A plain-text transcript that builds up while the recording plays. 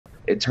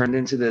It turned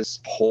into this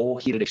whole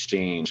heated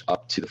exchange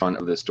up to the front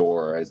of the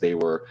store as they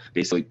were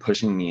basically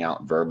pushing me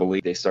out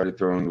verbally. They started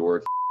throwing the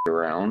word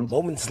around.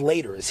 Moments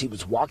later, as he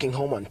was walking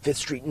home on 5th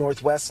Street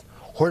Northwest,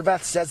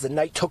 Horvath says the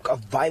night took a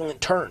violent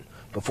turn.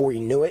 Before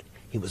he knew it,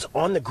 he was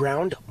on the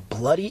ground,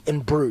 bloody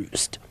and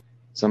bruised.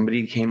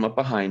 Somebody came up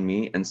behind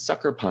me and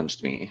sucker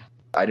punched me.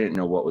 I didn't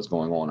know what was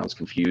going on. I was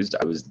confused,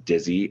 I was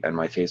dizzy, and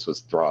my face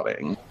was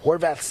throbbing.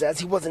 Horvath says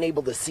he wasn't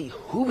able to see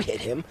who hit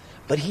him,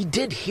 but he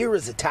did hear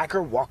his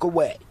attacker walk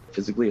away.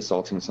 Physically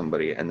assaulting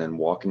somebody and then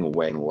walking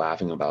away and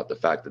laughing about the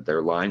fact that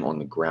they're lying on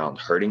the ground,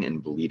 hurting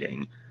and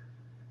bleeding.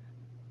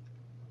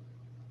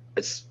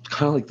 It's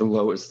kind of like the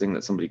lowest thing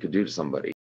that somebody could do to somebody.